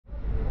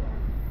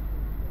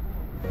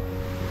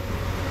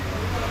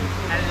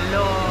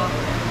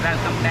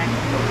Welcome back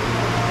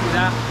to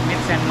the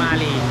midst and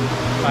माली।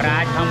 और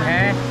आज हम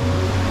हैं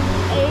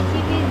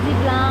ATV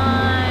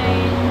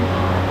Zipline.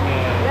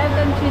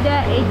 Welcome to the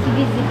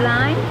ATV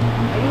Zipline.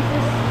 This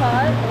is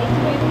called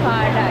ATV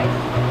Paradise.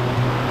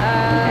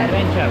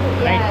 Adventure,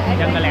 right?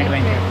 Jungle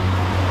adventure.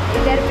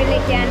 इधर पे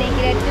लेके आने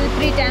के लिए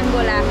 2-3 टाइम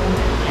बोला,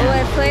 और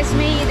फर्स्ट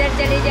में इधर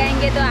चले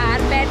जाएंगे तो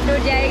हाथ पैर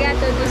टूट जाएगा,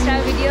 तो दूसरा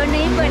वीडियो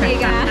नहीं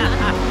बनेगा।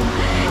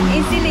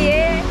 इसीलिए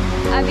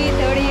अभी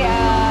थोड़ी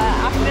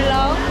आफ्टर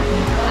लॉन्ग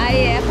आई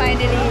है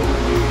फाइनली।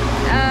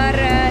 और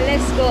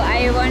let's go,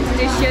 I want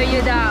to show you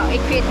the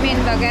equipment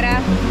वगैरह,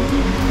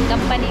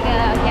 कंपनी का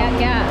क्या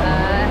क्या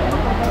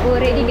वो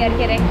रेडी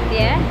करके रखती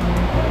है।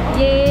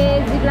 ये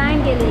जिपलाइन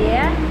के लिए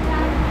है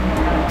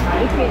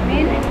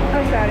इक्विपमेंट,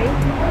 सॉरी,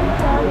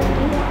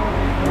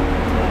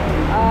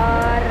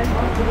 और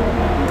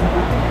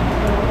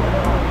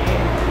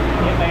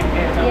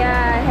या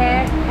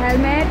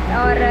हेलमेट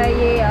और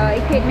ये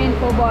इक्विपमेंट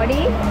फॉर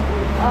बॉडी।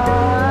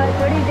 और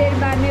थोड़ी देर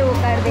बाद में वो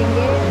कर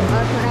देंगे।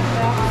 और थोड़ा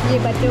क्राफ्ट ये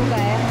बच्चों का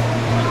है।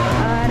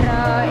 और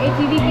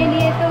ATV के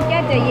लिए तो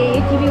क्या चाहिए,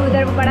 ATV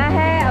उधर पड़ा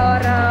है, और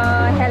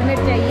हेलमेट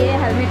चाहिए,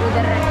 हेलमेट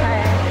उधर रखा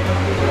है,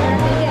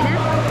 ठीक है ना।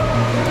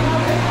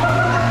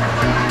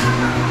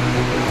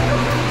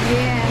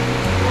 ये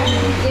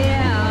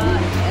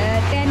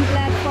 10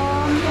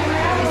 प्लेटफॉर्म,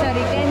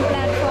 सॉरी 10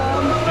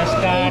 प्लेटफॉर्म,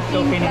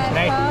 18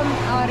 प्लेटफॉर्म,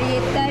 और ये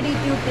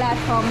 32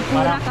 प्लेटफॉर्म,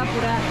 पूरा का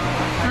पूरा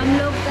हम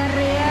लोग कर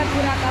रहे हैं,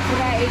 पूरा का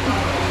पूरा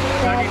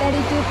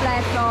 32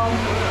 प्लेटफॉर्म।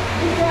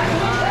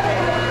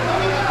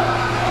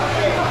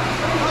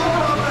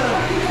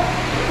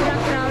 पूरा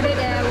क्राउडेड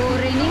है, वो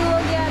रेनिंग हो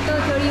गया तो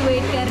थोड़ी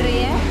वेट कर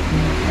रही है।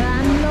 तो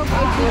हम लोग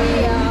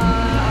एक्चुअली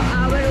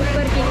आवर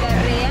ऊपर की कर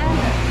रहे हैं,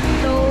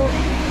 तो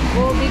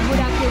वो बिग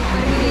बुढ़ा के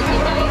ऊपर भी लेके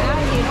जाएगा।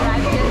 ये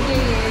ड्राइव करके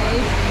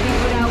बिग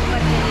बुढ़ा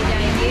ऊपर चले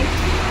जाएंगे।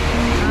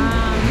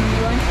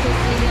 want to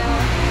see the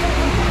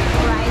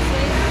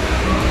prices.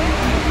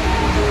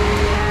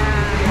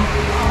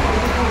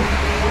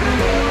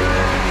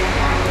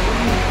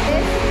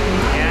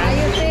 How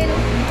you feel?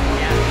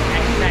 Yeah,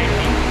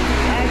 exciting.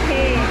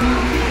 Okay,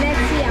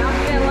 let's see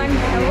after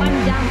one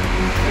jump.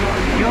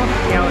 क्यों,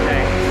 क्या होता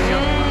है?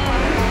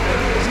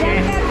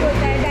 जंपर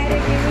बोलता है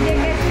डायरेक्टली। मुझे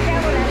कैसे क्या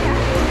बोला था,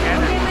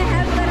 मुझे मैं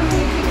हेल्प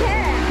करूँगी, ठीक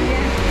है।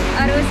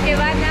 और उसके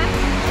बाद ना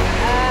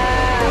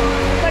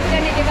ऊपर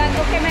करने के बाद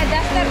ओके मैं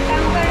 10 तक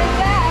काम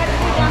करूँगा और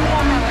तू जंप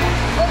करना होगा,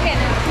 ओके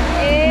ना।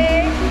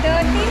 1 2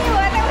 3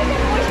 हुआ था, मुझे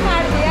पुश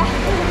मार दिया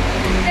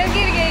तो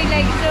गिर गई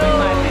लाइक तो।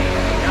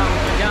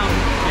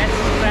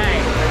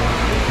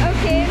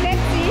 Okay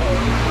let's see.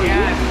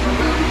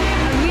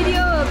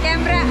 Video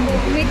camera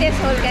मीटेस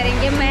hold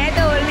करेंगे, मैं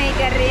तो होल्ड नहीं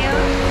कर रही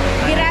हूँ,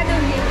 गिरा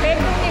दूँगी, फेंक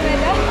दूँगी मैं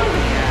तो।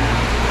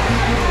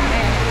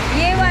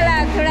 ये वाला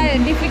थोड़ा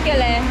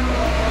डिफिकल्ट है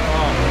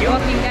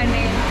वॉकिंग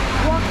करने।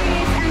 वॉकिंग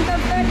इस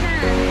अंकल करना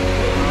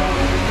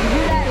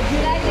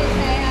जुलाई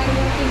जैसा है और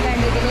वॉकिंग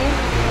करने के लिए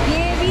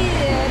ये भी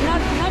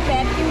नॉट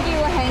बैड, क्योंकि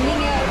वो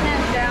हैंगिंग है, उतना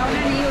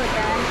डरावना नहीं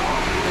होता है।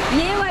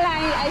 ये वाला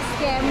आई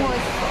स्कैर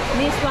मोस्ट,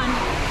 दिस वन,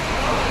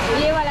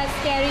 ये वाला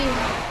स्कैरी।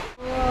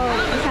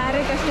 सारे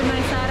कस्टमर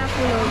सारा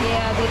फुल हो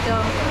गया अभी तो।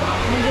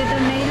 मुझे तो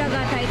नहीं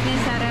लगा था इतने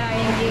सारे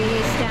आएंगे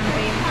इस टाइम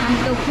पे, हम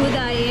तो खुद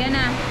आए हैं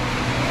ना।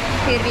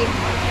 फिर भी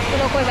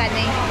चलो कोई बात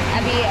नहीं,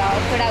 अभी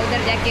थोड़ा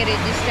उधर जाके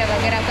रजिस्टर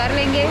वगैरह कर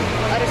लेंगे,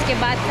 और उसके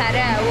बाद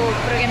सारा वो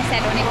प्रोग्राम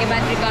सेट होने के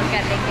बाद रिकॉर्ड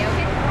कर लेंगे।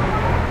 Okay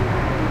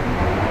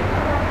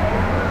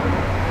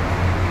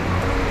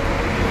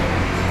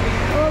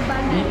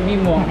มี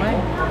หมวกไหม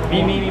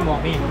มีหมวก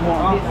มีหมวก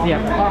เสีย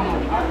บกล้อง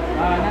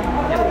นั่น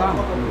เสียบกล้อง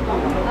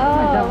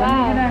จับแบบ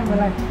นี้ก็ได้ไม่เป็น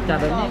ไรจับ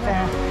แบบนี้แต่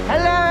ฮัล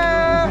โหล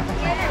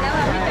แล้ว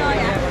พี่จอย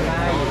อ่ะ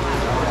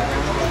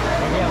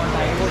ไม่เรียกคนไท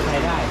ยพูดไทย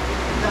ได้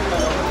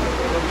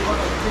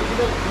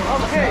โอ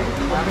เค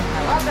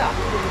รับจ้ะ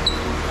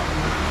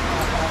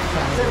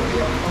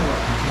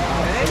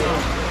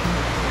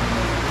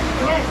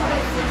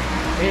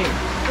นี่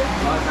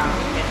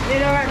นี่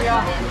ได้ไหมเดียว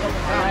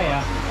ใช่เหรอ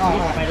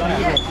ไป120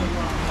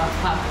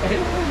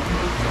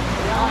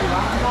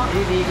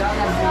ดีๆแล้ว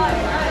กัน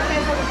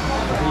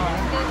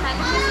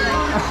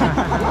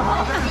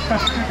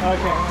โอ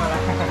เค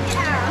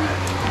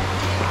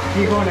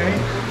กี่คนเลย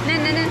นั่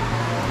น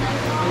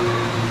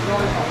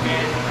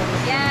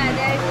yeah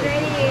they're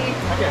ready.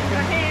 Okay.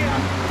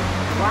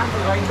 One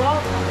going go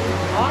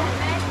on.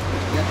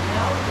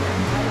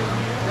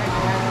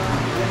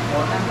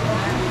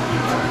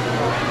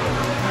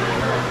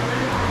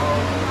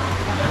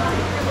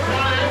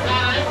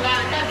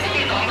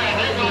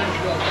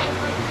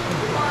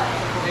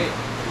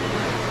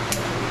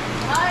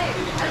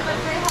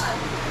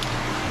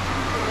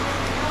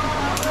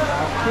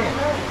 Okay.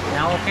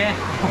 Now okay.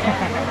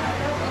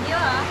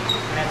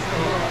 Let's go.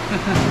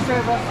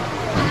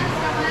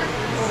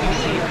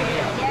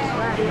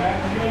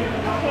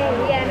 Okay,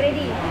 we are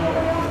ready.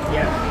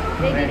 Yes.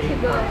 Ready to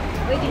go.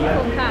 Waiting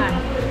for car.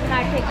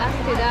 Car take us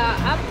to the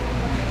up.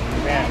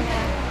 Where?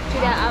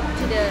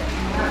 To the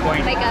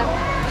Point. like a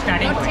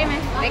Starting not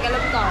point. like a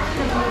look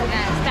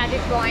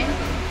started point.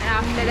 And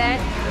after that,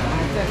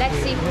 let's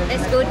see.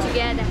 Let's go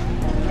together.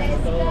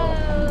 Let's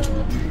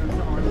go.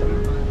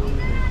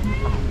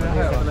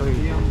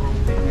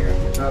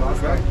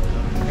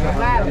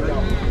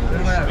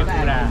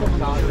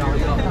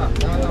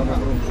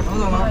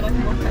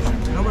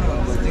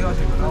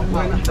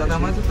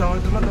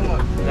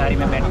 गाड़ी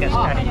में बैठ के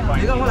starting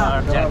point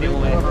और जाते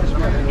हुए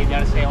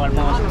इधर से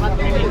almost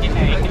 1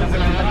 kilometre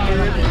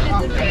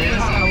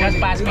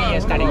just पास में ये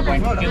स्टार्टिंग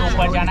पॉइंट के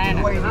ऊपर जाना है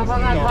ना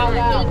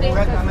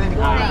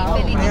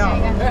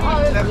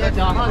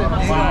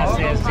वहाँ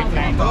से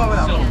जिपलाइन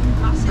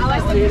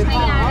आवाज नहीं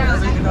आ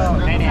रहा।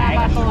 नहीं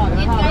आएगा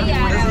इनका ही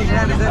आ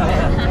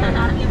रहा।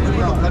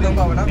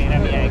 मेरा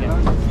भी आएगा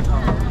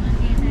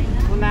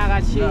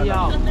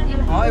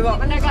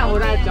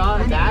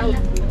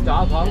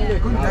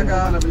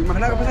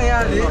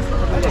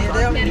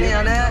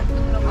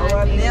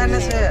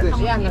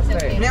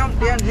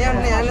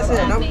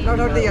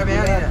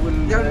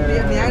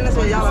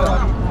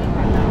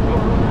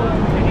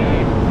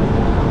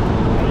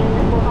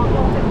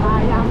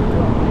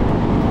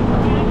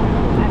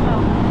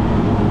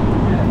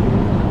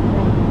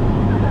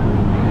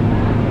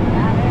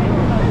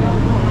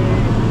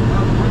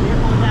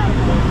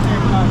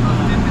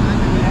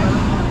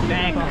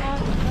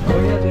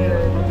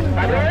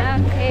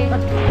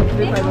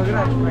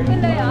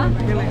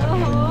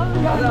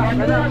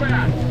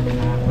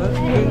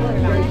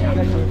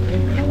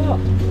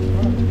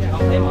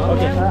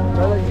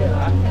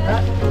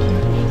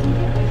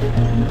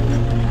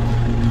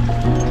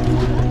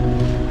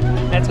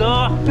Let's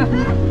go.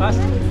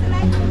 Fast.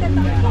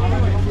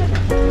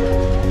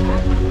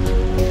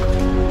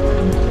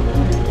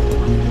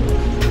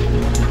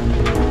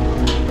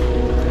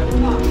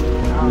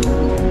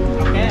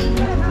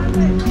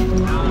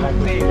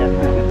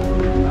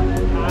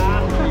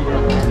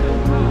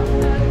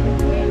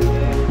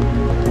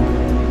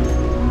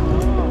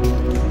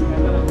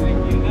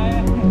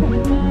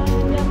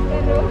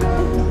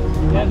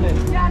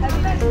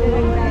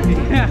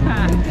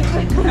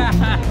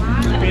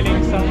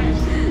 Feeling some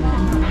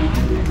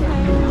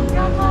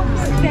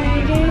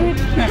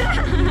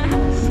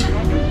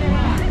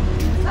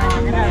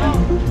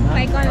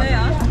Phải coi rồi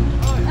hả?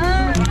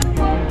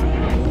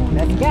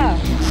 Let's go.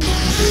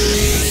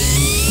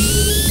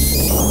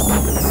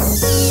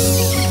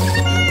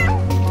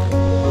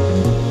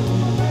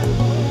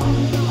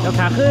 Đeoข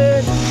าขึ้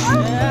น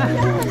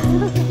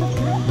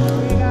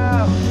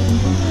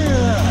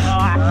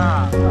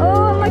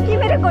Ô, mà kia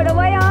mới được cột ở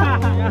đây hả?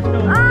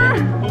 Tôi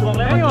บอก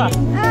แล้วไม่หว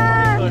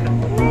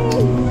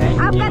नहीं,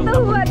 आपका तो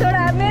हुआ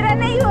थोड़ा, मेरा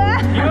नहीं हुआ।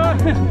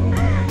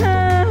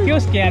 क्यों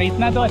स्केयर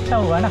इतना तो अच्छा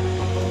हुआ ना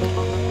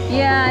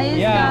Yeah, it's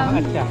come.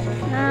 अच्छा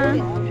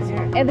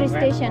Every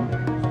station.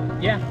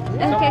 yeah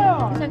Okay,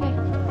 it's okay.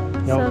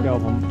 เดี๋ยว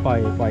ผมปล่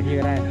อยที่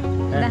ก็ได้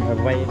นะ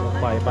ไป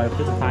ปล่อย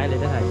ชุดสุดท้ายเลย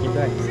จะถ่ายคลิป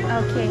ด้วย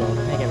Okay.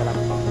 ให้แกไปรับ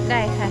ไ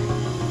ด้ค่ะ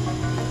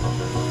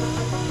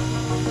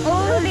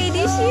Oh,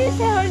 lady, she is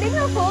holding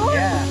a phone.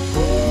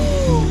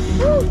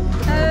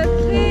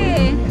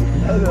 Okay.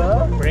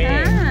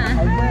 Break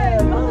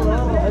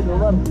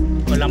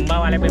और लंबा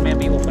वाले पे मैं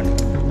भी ओपन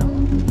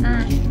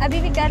अभी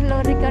भी कर लो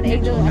रिकॉर्ड 1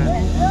 2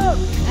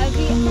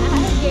 अभी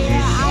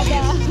आगे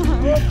आधा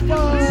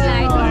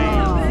स्लाइड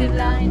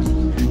जिपलाइन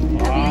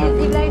अभी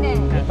जिपलाइन है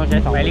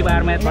तो पहली बार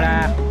मैं थोड़ा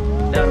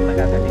डर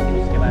लगा था लेकिन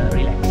उसके बाद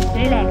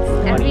रिलैक्स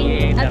अभी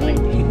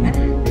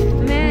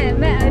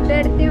मैं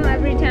डरती हूँ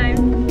every time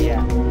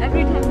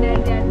डर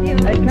जाती हूँ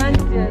I can't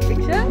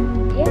picture.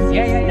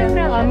 yes no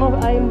problem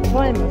I'm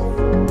famous.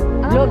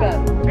 Blogger.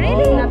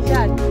 Really?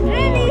 Snapchat.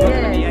 Really?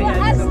 Yes. For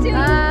us too.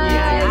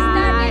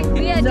 Starting.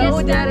 We are just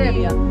Saudi starting.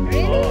 Arabia.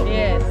 Really?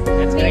 Yes.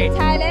 That's We in great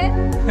Thailand?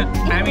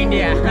 I'm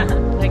India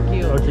Thank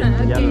you. okay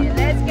Okay,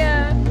 let's go.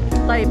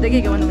 طيب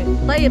دقيقة 1 minute.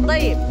 طيب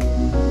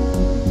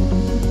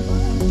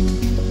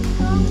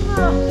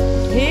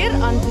Here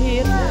and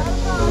here.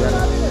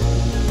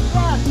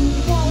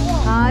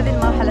 هذه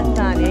المرحلة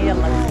الثانية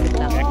يلا بسم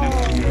الله.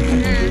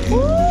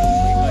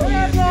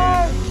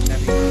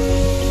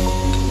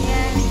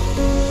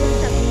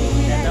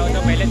 तो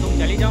पहले तुम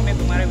चली जाओ मैं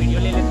तुम्हारा video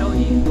ले लेता हूँ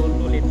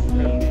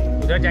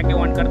उधर जाके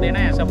ऑन कर देना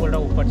ऐसा बोल रहा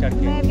हूँ ऊपर चढ़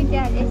के मैं भी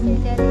जा ऐसे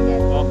चली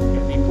ओके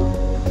देखो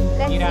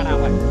हीरा नाम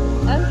है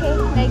Okay,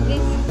 like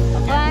this.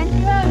 1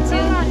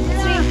 2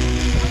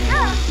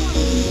 3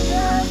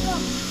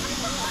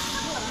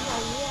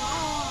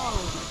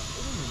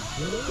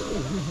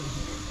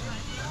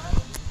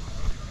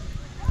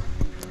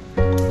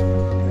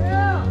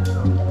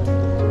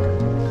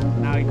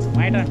 now it's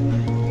my turn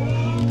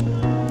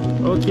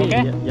okay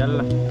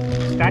yalla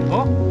start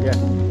go yeah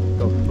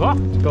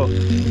go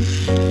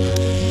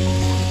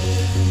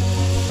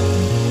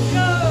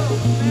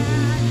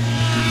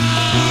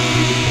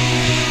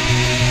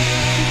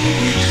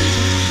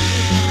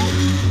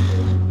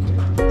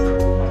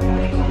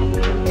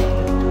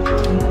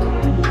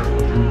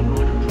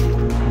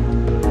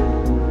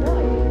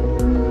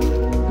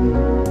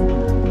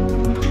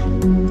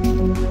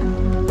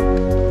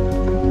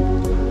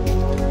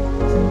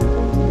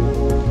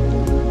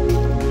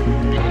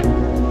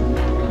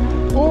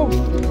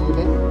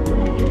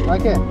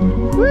Okay.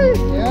 Whee!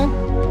 Yeah.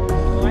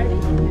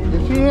 The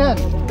free hand.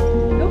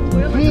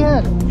 Free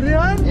hand. Free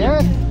hand?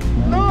 Yes.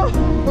 No!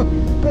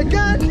 I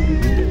can't!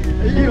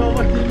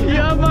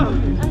 Yeah, man.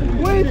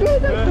 Wait.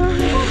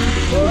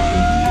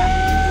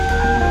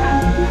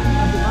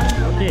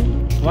 Okay.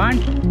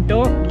 1,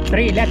 2,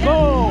 3. Let's go.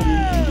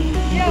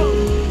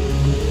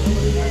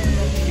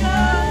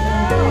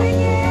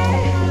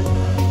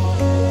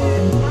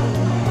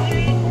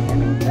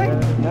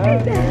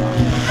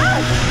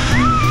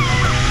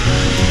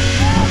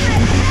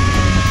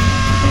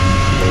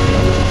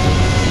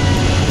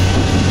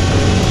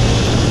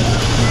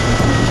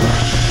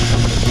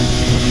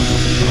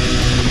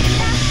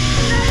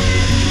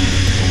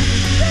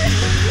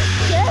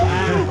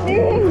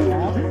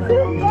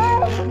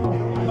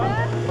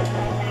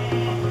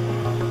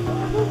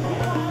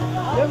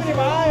 امشي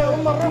معايا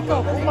ام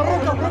الركب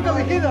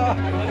ركبي كده.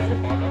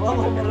 Come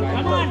on.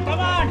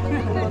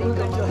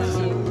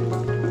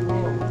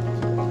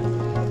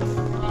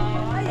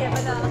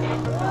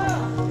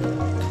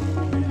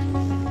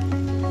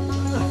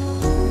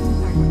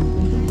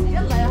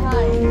 يلا يا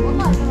هاي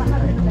والله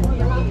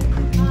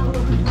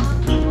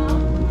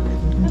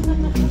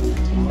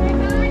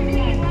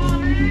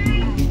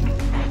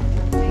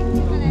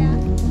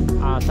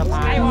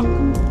Skywalk.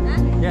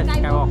 Yes,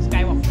 skywalk.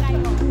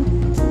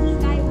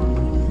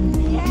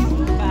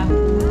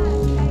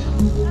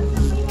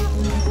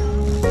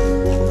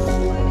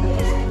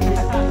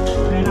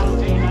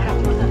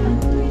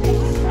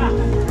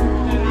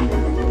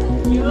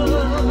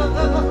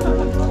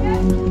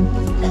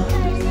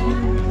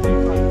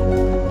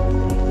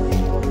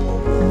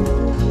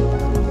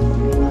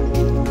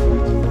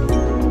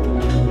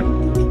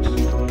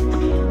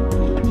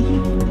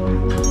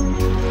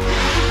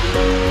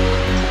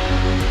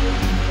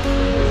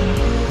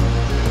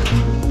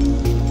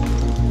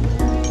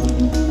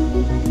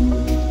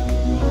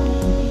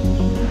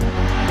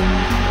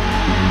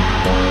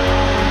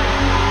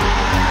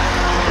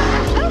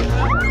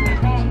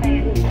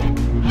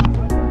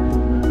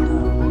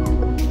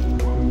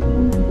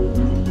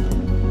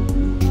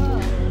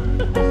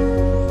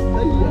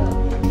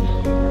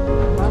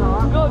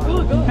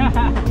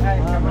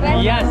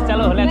 Yes,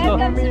 chalo, let's go.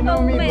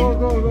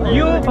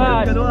 You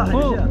first.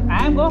 Who?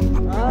 I am go.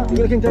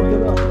 يقول لك انت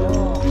ابدا.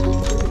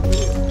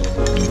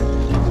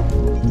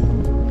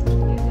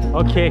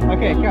 Okay.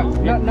 Okay, come.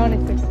 No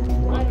next thing.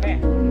 Okay.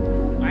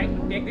 I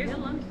take this.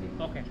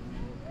 Okay.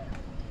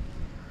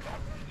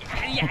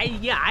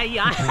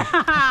 Yeah.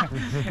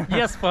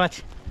 Yes, first.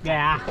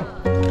 Yeah.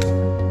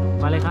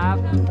 มาเลยครับ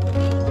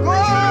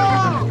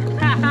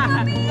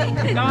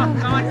Go!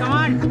 Come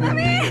on.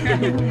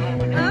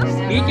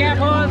 Be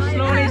careful.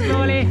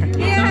 Slowly.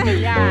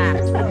 Yeah.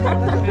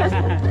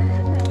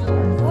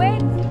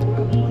 Wait.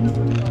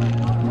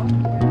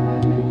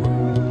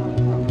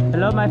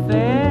 Hello, my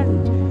friend.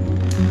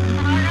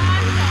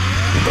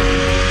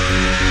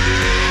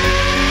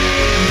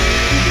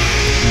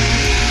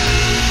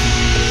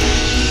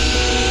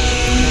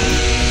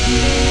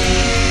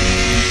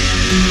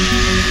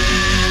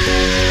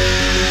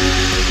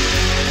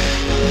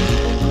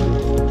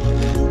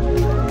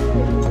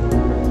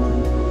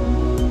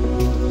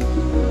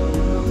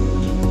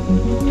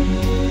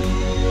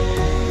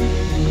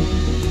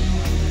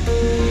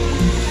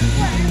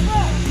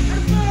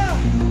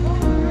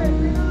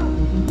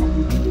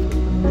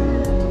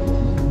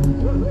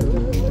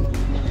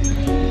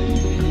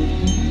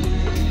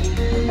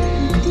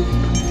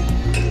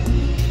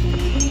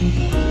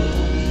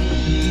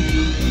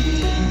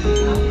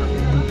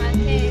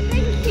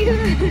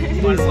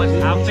 Almost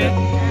halfway.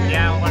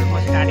 Yeah,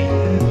 almost ready.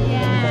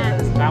 Yeah.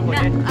 Stop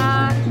with it.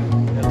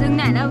ถึงไ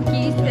หนแล้ว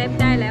กี่สเต็ป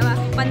ได้แล้วอ่ะ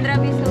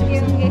 15-20 हो गए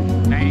होंगे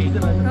नहीं. हो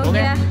Okay.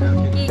 गया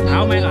कि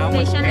How many?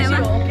 Station है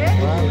वहाँ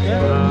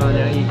เ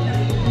ดี๋ยวอีก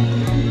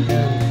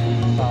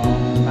 2,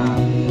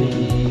 3,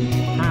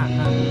 4,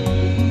 5.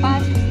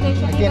 5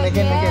 station ही Again.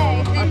 बचे हैं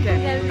इतने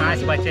जल्दी 5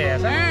 बचे हैं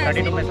सर.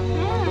 32 में.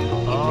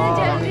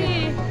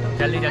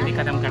 इतने जल्दी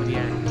खत्म कर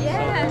दिया है.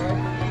 Yeah.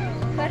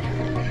 पर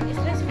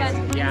इसमें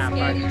Yeah,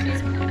 scary चीज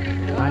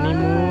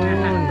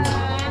Honeymoon.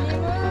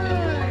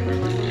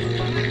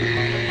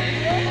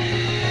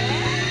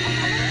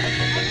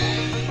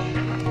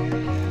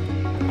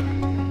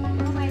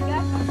 Oh my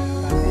god.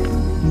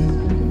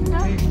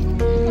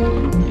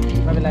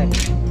ไม่เป็นไร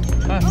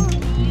Oh,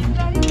 it's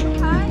very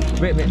high.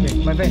 Wait,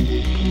 my friend.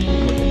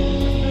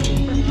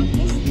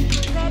 It's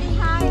very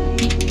high.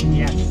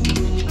 Yes.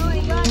 Oh my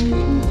god.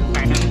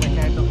 Final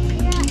बचा है तो.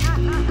 Yeah,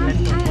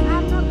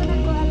 I'm not gonna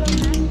go alone.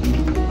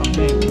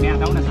 Okay, मैं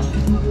आता हूँ ना सर.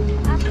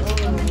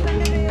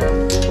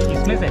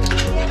 इसमें से.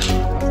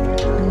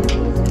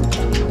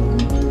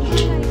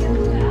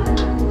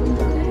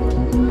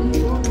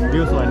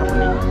 व्यू सวยนะคน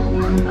นี้.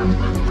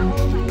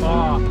 तो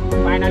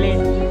फाइनली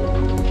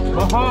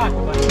बहुत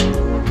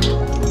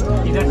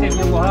इधर से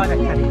व्यू बहुत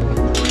अच्छा दिख रहा है.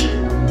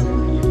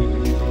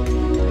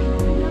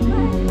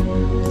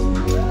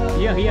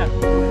 Here.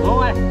 Oh,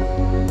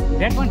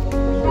 that one.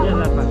 Yes,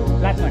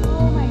 that one.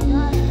 Oh my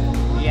god.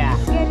 Yeah.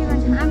 Scary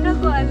one. I'm not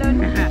go alone.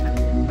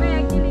 मैं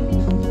अकेले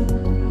नहीं.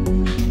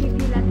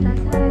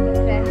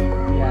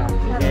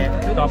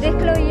 देख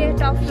लो ये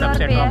टॉप फ्लोर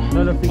सबसे पे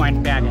है। टॉप पॉइंट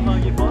पे आ गए।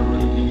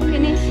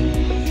 Finish.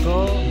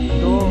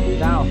 Go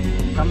down,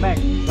 come back,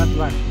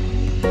 one.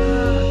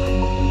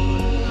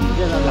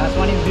 Yeah, the last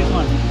one is this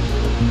one.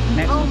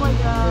 Next. Oh my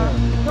god.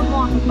 Come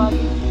on,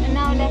 buddy. And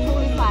now left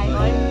 45.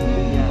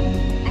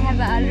 Yeah. I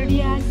have already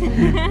asked.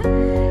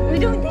 We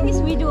don't think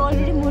we do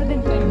already more than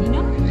 20,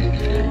 no?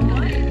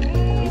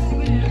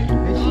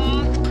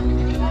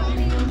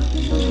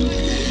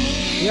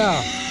 Yeah.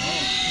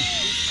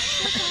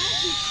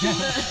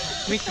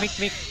 Quick.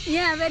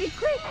 Yeah, very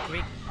quick.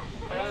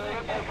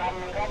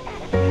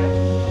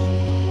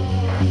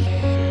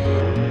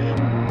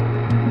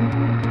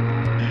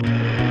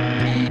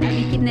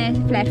 अभी कितने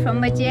platform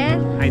बचे हैं?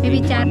 I मे भी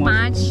think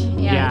 4-5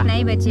 या Yeah. इतना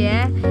ही बचे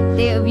हैं।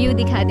 तो व्यू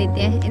दिखा देते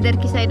हैं, इधर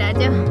की साइड आ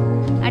जाओ।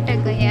 अटक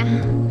गया।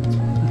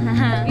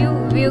 हाँ,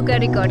 व्यू का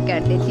रिकॉर्ड कर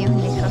देती हूँ।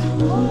 देखो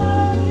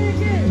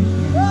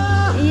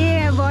ये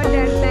बहुत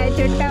डरता है,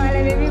 छोटा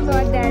वाला बेबी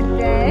बहुत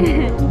डरता है।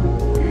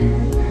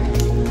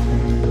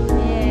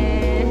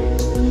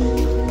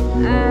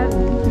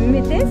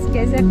 मितेश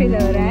कैसा फील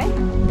हो रहा है?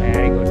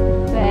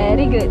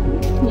 Very good.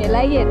 You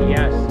like it?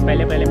 Yes.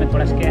 पहले मैं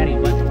थोड़ा scary,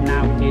 but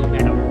now feel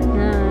better.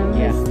 हाँ,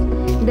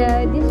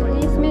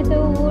 इसमें तो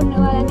वो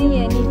वाला नहीं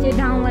है, नीचे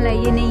डाउन वाला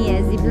ये नहीं है,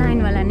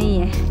 जिपलाइन वाला नहीं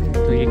है।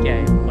 तो ये क्या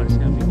है? ऊपर से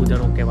अभी उधर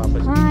होके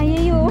वापस। हाँ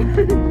यही हो।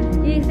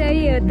 ये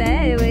सही होता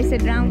है, वैसे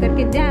डाउन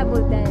करके जा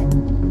बोलता है,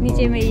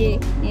 नीचे में ये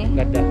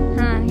गद्दा।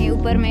 हाँ ये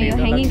ऊपर में ये तो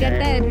हैंगिंग लगता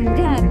करता है,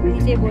 जा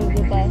नीचे बोल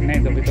देता है।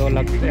 नहीं तो भी तो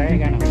लग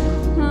जाएगा ना।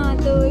 हाँ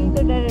तो वही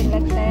तो डर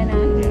लगता है ना।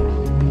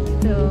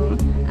 तो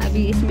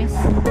अभी इसमें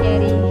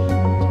कैरी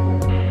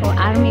वो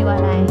आर्मी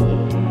वाला है, ये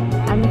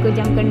आर्मी को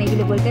जंप करने के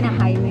लिए बोलते हैं ना,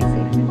 हाई में से।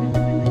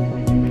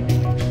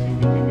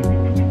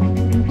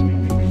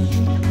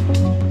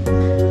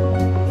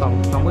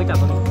 Xong mới chặt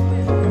thôi.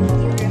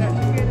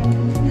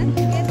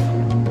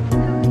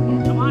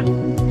 Come on.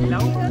 Hello.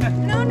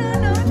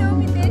 No,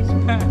 Mitesh.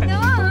 No.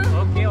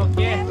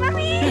 Okay.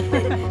 Mummy.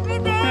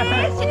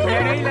 Mitesh. ये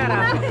नहीं ला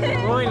रहा।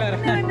 वो ही ला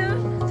रहा। No.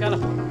 चलो।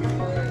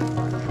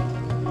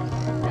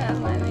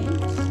 Mummy.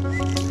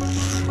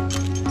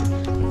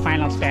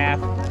 Final step.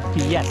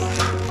 Yes.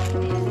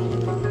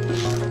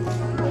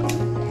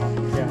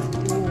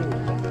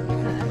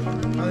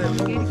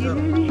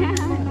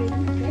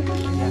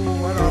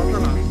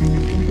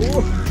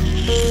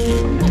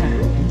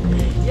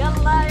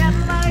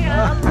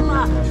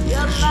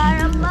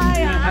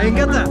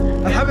 هينقطع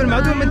الحبل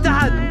معدوم من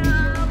تحت.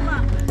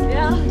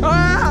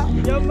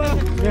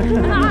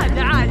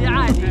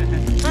 عادي.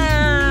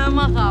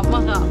 ما خاف.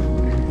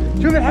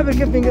 شوف الحبل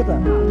كيف ينقطع.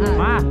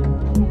 ما.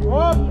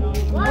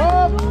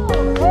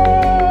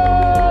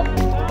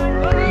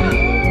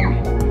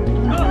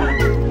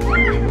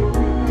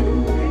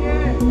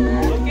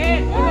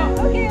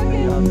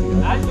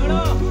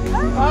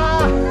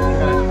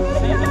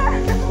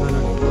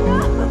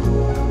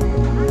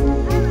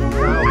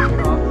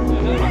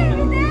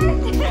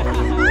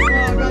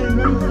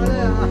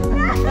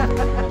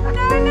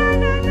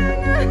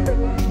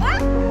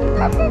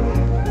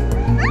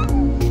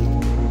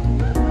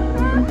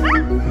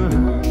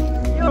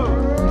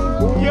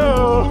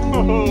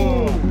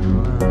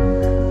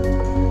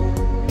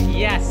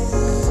 Yes.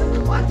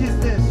 What is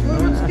this?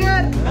 You're not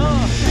scared?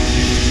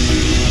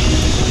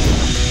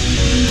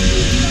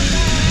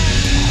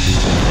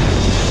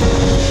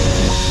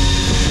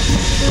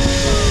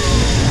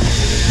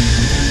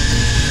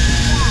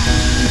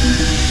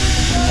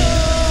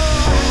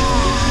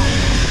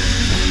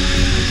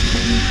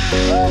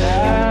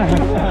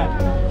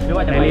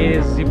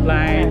 Malee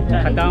Zipline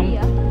खत्म।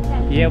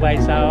 ये भाई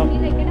साहब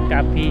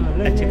काफ़ी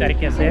अच्छी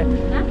तरीके से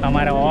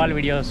हमारा ऑल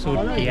वीडियो शूट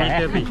किया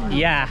है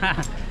या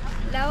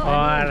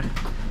और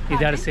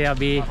इधर से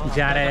अभी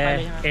जा रहे हैं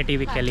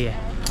एटीवी के लिए।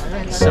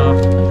 सो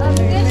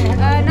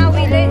Now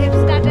we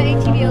start the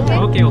ATV, okay?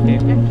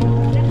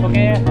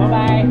 Okay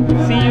bye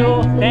C you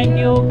thank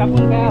you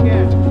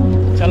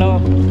चलो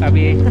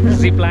अभी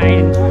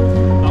जिपलाइन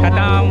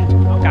ख़त्म,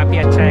 काफ़ी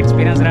अच्छा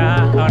एक्सपीरियंस रहा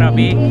और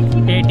अभी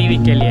एटीवी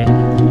के लिए।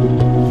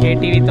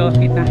 एटीवी तो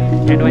कितना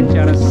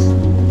एडवेंचरस